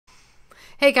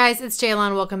Hey guys, it's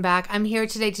Jaylon. Welcome back. I'm here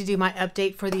today to do my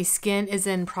update for the Skin is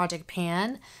in Project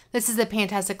Pan. This is a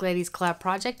Pantastic Ladies collab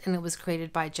project and it was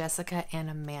created by Jessica and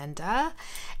Amanda.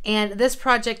 And this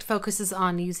project focuses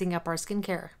on using up our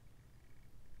skincare.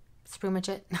 That's pretty much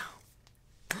it.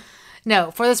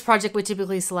 No, for this project we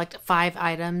typically select 5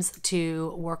 items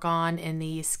to work on in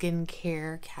the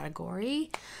skincare category.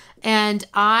 And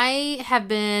I have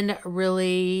been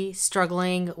really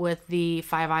struggling with the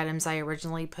 5 items I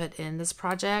originally put in this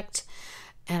project.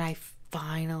 And I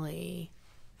finally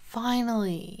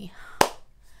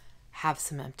have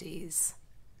some empties.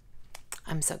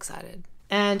 I'm so excited.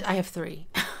 And I have 3.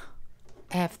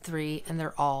 I have 3 and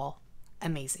they're all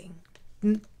amazing.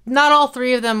 Not all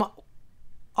 3 of them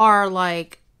are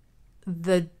like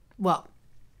well,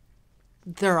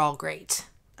 they're all great.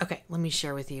 Okay, let me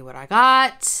share with you what I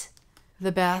got.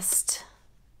 The best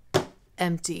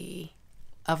empty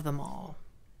of them all.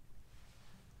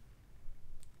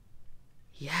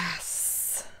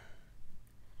 Yes.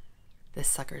 This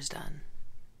sucker's done.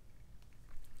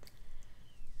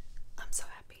 I'm so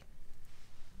happy.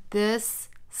 This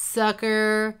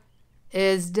sucker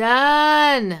is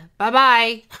done.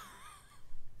 Bye-bye.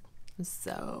 I'm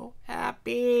so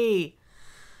happy.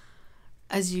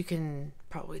 As you can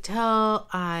probably tell,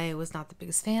 I was not the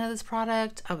biggest fan of this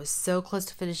product. I was so close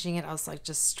to finishing it. I was like,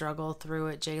 just struggle through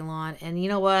it, Jaylon. And you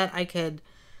know what? I could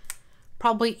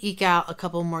probably eke out a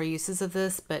couple more uses of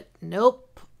this, but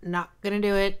nope, not gonna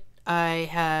do it. I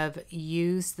have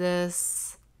used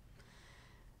this.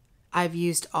 I've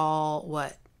used all,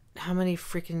 what? How many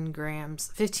freaking grams?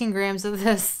 15 grams of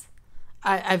this.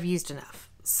 I've used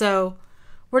enough. So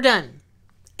we're done.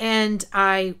 And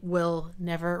I will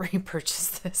never repurchase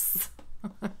this.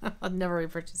 I'll never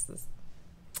repurchase this.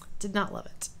 Did not love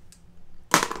it.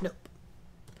 Nope.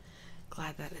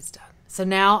 Glad that it's done. So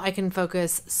now I can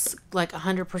focus like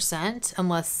 100%,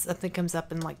 unless something comes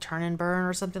up in like turn and burn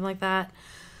or something like that,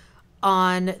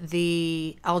 on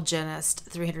the Algenist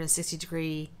 360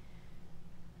 degree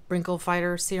wrinkle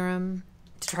fighter serum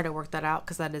to try to work that out,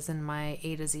 because that is in my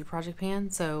A to Z project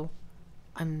pan. So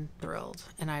I'm thrilled,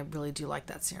 and I really do like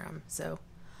that serum. So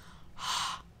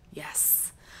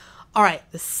yes. All right,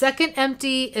 the second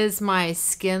empty is my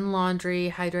Skin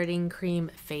Laundry Hydrating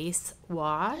Cream Face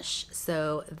Wash.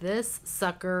 So this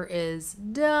sucker is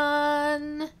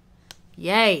done.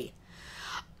 Yay.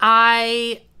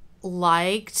 I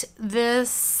liked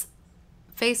this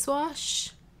face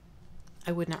wash.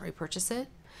 I would not repurchase it.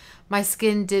 My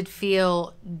skin did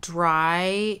feel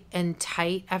dry and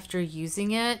tight after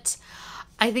using it.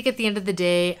 I think at the end of the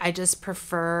day, I just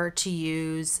prefer to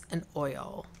use an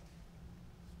oil.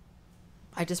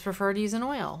 I just prefer to use an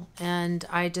oil, and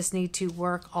I just need to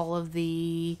work all of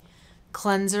the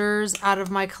cleansers out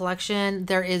of my collection.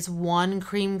 There is one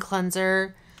cream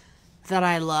cleanser that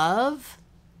I love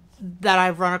that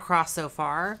I've run across so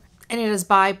far, and it is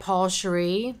by Paul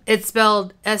Cherie. It's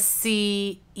spelled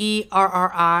Sceri,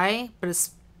 but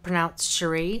it's pronounced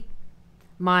Cherie.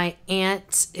 My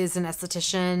aunt is an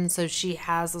esthetician, so she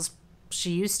has those.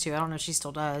 She used to. I don't know if she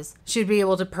still does. She'd be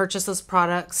able to purchase those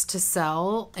products to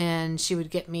sell, and she would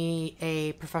get me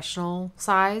a professional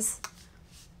size.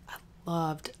 I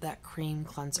loved that cream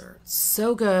cleanser.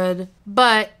 So good.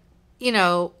 But, you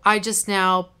know, I just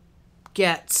now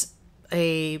get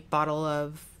a bottle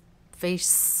of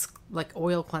face, like,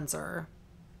 oil cleanser.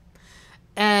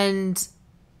 And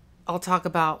I'll talk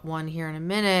about one here in a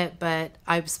minute, but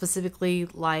I specifically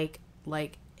like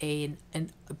a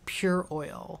pure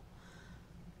oil.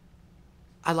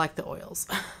 I like the oils.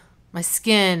 My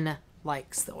skin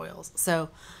likes the oils.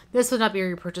 So this would not be a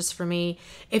repurchase for me.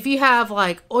 If you have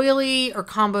like oily or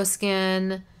combo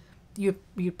skin, you'd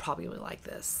probably like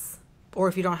this. Or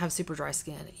if you don't have super dry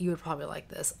skin, you would probably like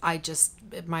this.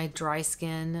 My dry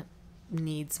skin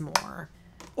needs more.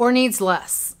 Or needs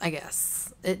less, I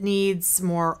guess. It needs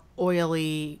more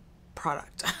oily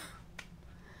product.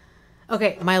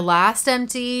 Okay, my last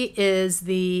empty is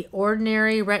the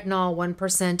Ordinary Retinol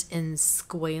 1% in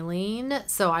Squalene.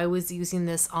 So I was using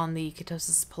this on the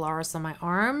Ketosis Pilaris on my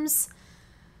arms.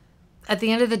 At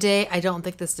the end of the day, I don't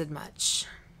think this did much.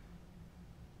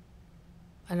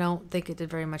 I don't think it did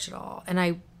very much at all. And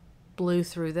I blew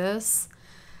through this.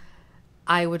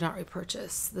 I would not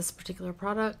repurchase this particular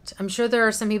product. I'm sure there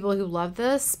are some people who love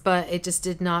this, but it just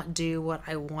did not do what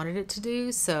I wanted it to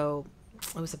do. So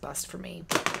it was a bust for me.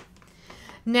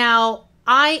 Now,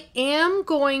 I am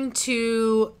going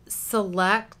to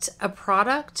select a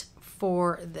product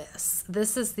for this.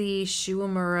 This is the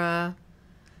Shuamura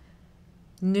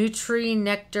Nutri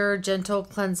Nectar Gentle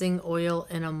Cleansing Oil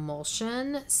in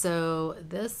Emulsion. So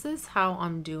this is how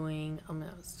I'm doing. I'm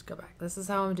going to go back. This is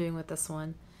how I'm doing with this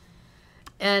one.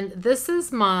 And this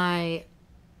is my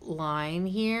line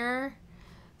here.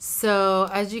 So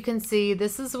as you can see,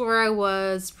 this is where I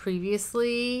was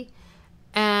previously.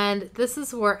 And this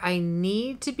is where I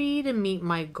need to be to meet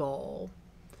my goal.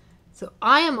 So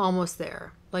I am almost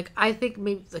there. Like, I think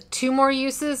maybe like 2 more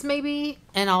uses maybe,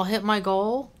 and I'll hit my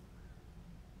goal.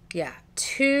 Yeah,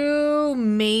 2,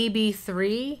 maybe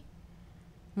 3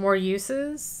 more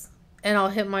uses, and I'll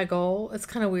hit my goal. It's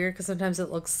kind of weird because sometimes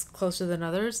it looks closer than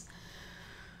others.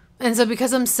 And so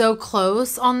because I'm so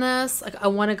close on this, like, I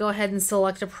want to go ahead and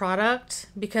select a product,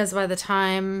 because by the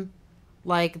time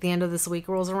like the end of this week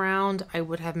rolls around, I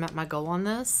would have met my goal on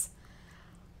this,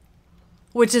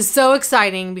 which is so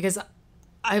exciting because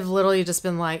I've literally just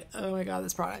been like, oh my God,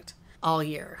 this product all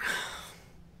year.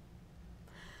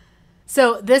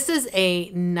 So this is a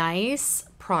nice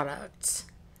product.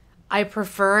 I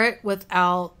prefer it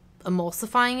without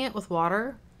emulsifying it with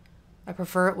water. I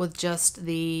prefer it with just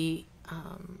the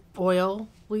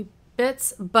oily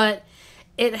bits, but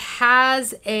it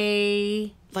has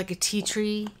like a tea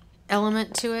tree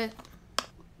element to it.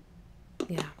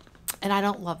 Yeah. And I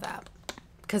don't love that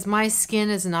because my skin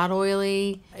is not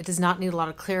oily. It does not need a lot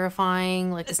of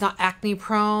clarifying. Like, it's not acne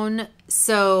prone.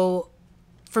 So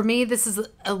for me, this is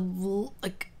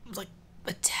like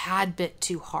a tad bit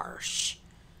too harsh.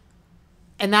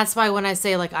 And that's why when I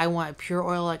say like I want a pure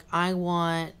oil, like I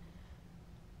want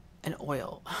an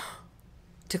oil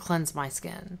to cleanse my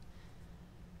skin.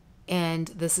 And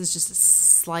this is just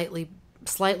slightly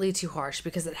too harsh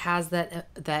because it has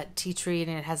that tea tree and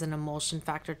it has an emulsion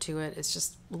factor to it. It's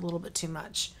just a little bit too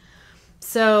much.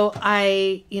 So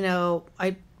I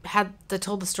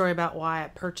told the story about why I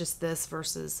purchased this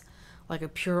versus like a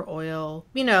pure oil.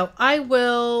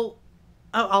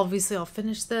 Obviously I'll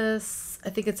finish this. I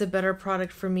think it's a better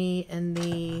product for me in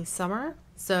the summer.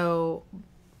 So,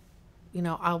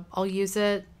 I'll use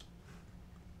it,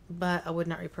 but I would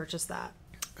not repurchase that.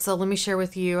 So let me share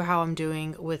with you how I'm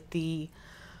doing with the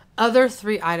other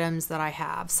 3 items that I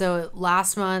have. So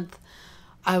last month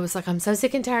I was like, I'm so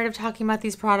sick and tired of talking about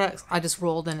these products. I just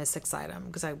rolled in a 6th item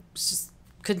because I just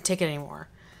couldn't take it anymore.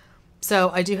 So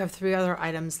I do have 3 other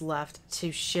items left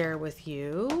to share with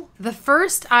you. The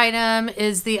first item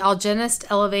is the Algenist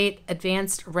Elevate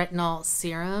Advanced Retinol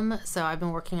Serum. So I've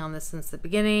been working on this since the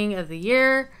beginning of the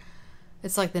year.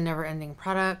 It's like the never-ending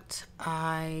product.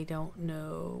 I don't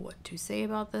know what to say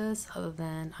about this other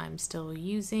than I'm still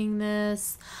using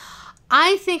this.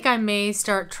 I think I may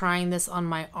start trying this on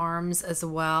my arms as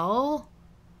well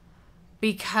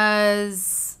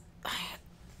because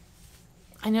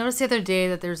I noticed the other day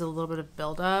that there's a little bit of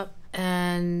buildup,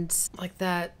 and like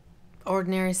that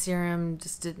ordinary serum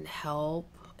just didn't help,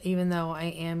 even though I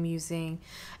am using,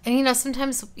 and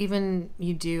sometimes even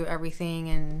you do everything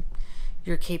and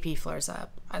your KP flares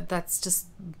up. That's just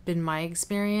been my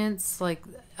experience. Like,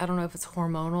 I don't know if it's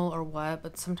hormonal or what,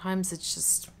 but sometimes it's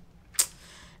just,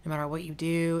 no matter what you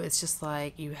do, it's just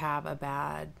like you have a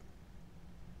bad,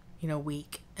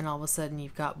 week, and all of a sudden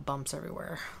you've got bumps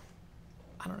everywhere.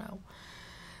 I don't know.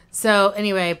 So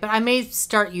anyway, but I may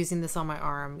start using this on my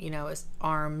arm, as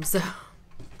arms,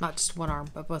 not just one arm,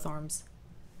 but both arms.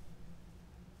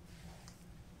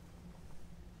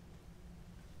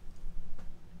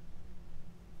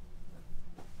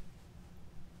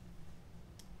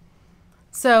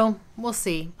 So we'll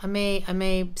see. I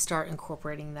may start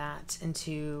incorporating that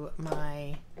into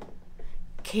my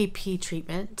KP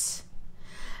treatment.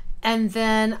 And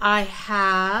then I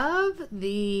have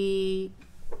the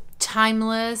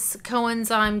Timeless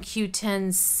Coenzyme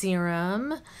Q10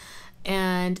 Serum.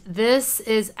 And this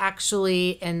is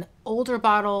actually an older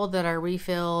bottle that I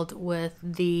refilled with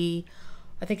I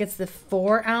think it's the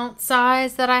 4-ounce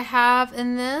size that I have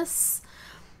in this.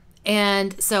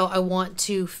 And so I want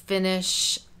to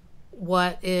finish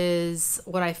what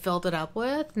I filled it up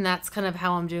with, and that's kind of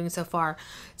how I'm doing so far.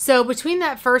 So between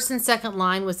that first and second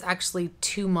line was actually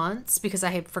 2 months because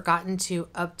I had forgotten to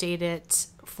update it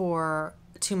for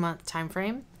a 2-month time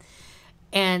frame.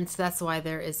 And so that's why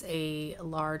there is a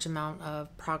large amount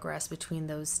of progress between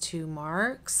those 2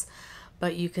 marks.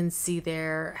 But you can see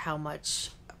there how much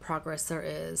progress there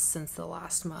is since the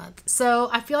last month. So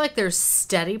I feel like there's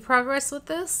steady progress with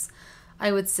this.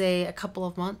 I would say a couple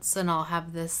of months and I'll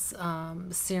have this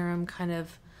serum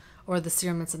or the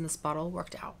serum that's in this bottle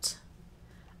worked out.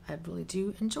 I really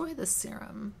do enjoy this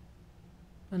serum.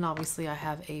 And obviously I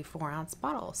have a 4-ounce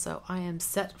bottle, so I am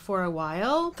set for a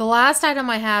while. The last item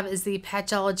I have is the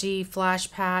Patchology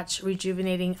Flash Patch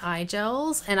Rejuvenating Eye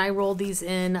Gels, and I rolled these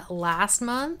in last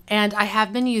month, and I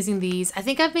have been using these. I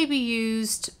think I've maybe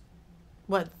used,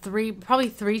 what, probably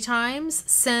three times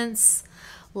since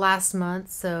last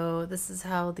month, so this is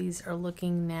how these are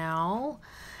looking now.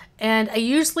 And I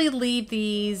usually leave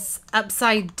these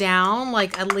upside down,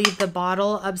 like I leave the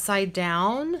bottle upside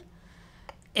down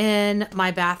in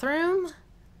my bathroom.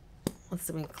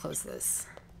 Let me close this.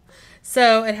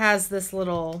 So it has this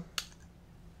little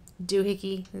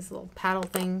doohickey, this little paddle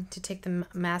thing to take the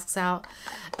masks out.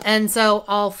 And so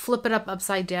I'll flip it up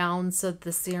upside down so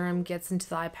the serum gets into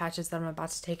the eye patches that I'm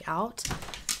about to take out.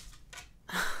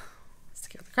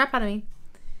 Scared the crap out of me.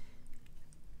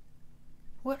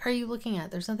 What are you looking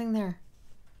at? There's nothing there.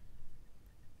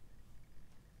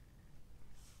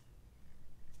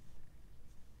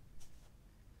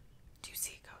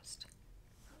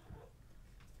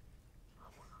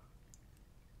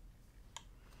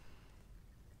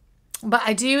 But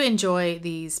I do enjoy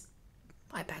these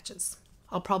eye patches.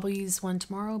 I'll probably use one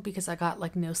tomorrow because I got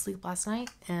like no sleep last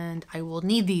night and I will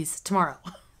need these tomorrow.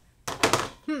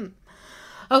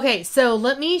 Okay, so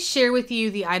let me share with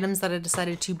you the items that I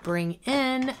decided to bring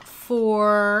in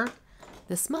for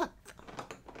this month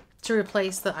to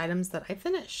replace the items that I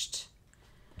finished.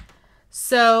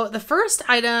 So the first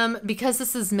item, because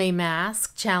this is May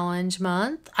Mask Challenge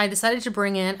month, I decided to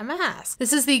bring in a mask.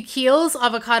 This is the Kiehl's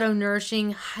Avocado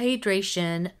Nourishing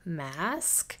Hydration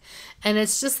Mask. And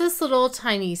it's just this little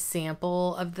tiny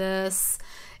sample of this.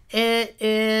 It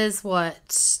is,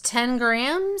 what, 10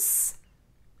 grams?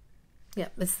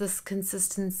 Yep, it's this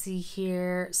consistency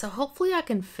here. So hopefully I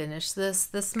can finish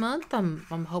this month.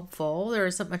 I'm hopeful. There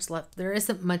isn't much left. There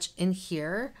isn't much in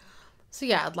here. So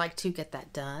yeah, I'd like to get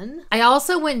that done. I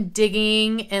also went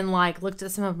digging and like looked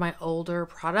at some of my older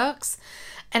products,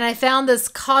 and I found this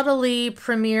Caudalie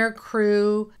Premier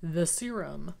Crew The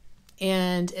Serum.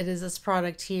 And it is this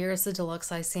product here. It's a deluxe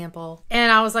size sample.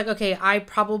 And I was like, okay, I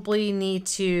probably need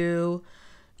to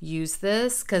use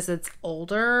this because it's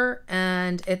older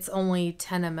and it's only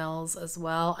 10 mLs as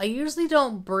well. I usually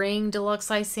don't bring deluxe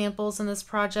size samples in this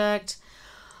project,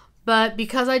 but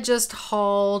because I just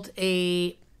hauled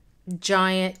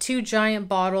two giant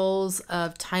bottles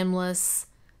of Timeless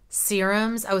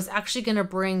serums, I was actually going to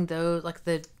bring those, like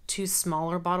the 2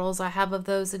 smaller bottles I have of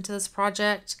those, into this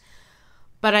project.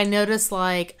 But I noticed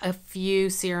like a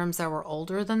few serums that were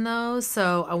older than those,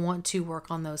 so I want to work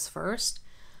on those first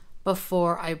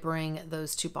before I bring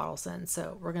those 2 bottles in.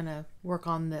 So we're going to work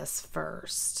on this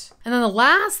first. And then the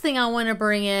last thing I want to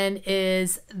bring in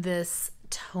is this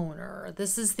toner.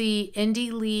 This is the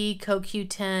Indie Lee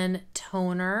CoQ10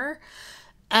 toner,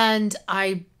 and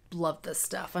I love this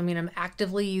stuff. I mean, I'm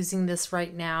actively using this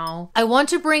right now. I want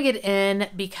to bring it in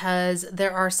because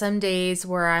there are some days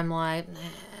where I'm like,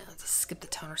 let's skip the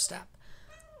toner step.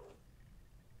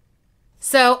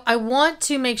 So I want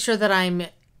to make sure that I'm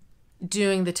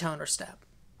doing the toner step,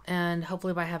 and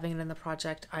hopefully by having it in the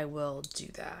project I will do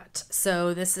that.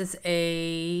 So this is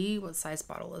what size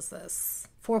bottle is this?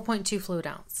 4.2 fluid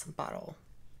ounce bottle.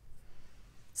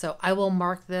 So I will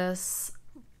mark this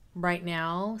right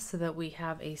now so that we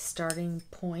have a starting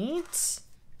point.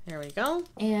 There we go.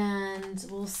 And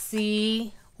we'll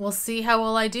see how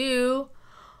well I do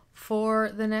for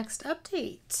the next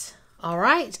update. All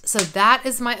right, so that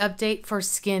is my update for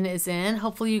Skin is In.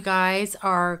 Hopefully you guys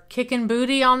are kicking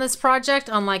booty on this project,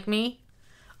 unlike me.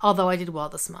 Although I did well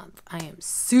this month. I am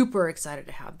super excited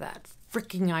to have that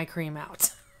freaking eye cream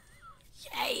out.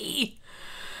 Yay!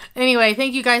 Anyway,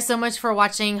 thank you guys so much for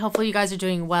watching. Hopefully you guys are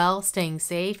doing well, staying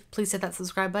safe. Please hit that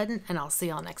subscribe button, and I'll see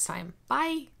y'all next time.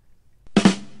 Bye!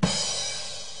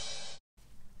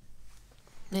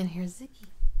 And here's Ziggy.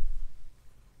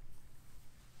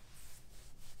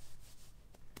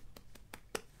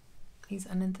 He's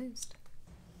unenthused.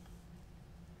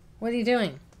 What are you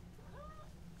doing?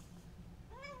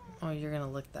 Oh, you're gonna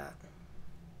lick that.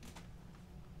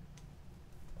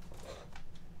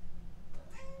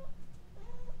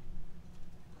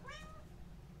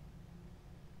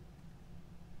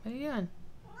 What are you doing?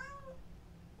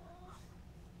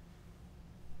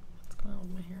 What's going on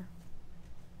with my hair?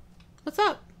 What's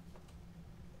up?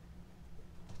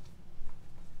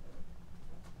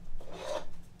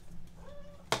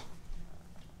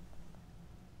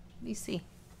 What do you see?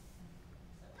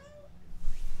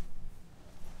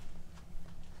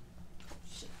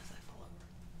 Shit, as I fall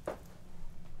over.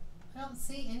 I don't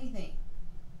see anything.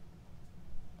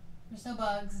 There's no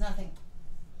bugs, nothing.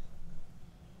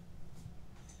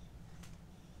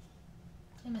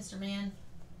 Hey, Mr. Man.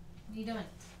 What are you doing?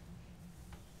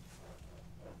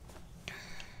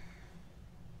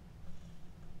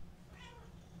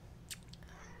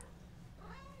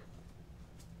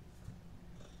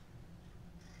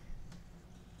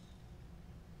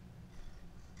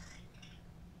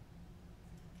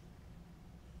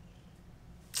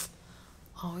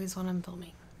 Always when I'm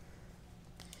filming.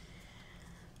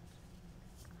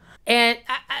 And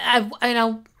I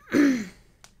know.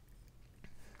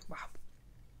 Wow.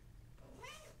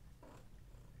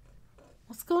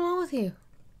 What's going on with you?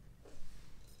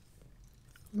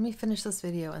 Let me finish this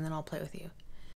video and then I'll play with you.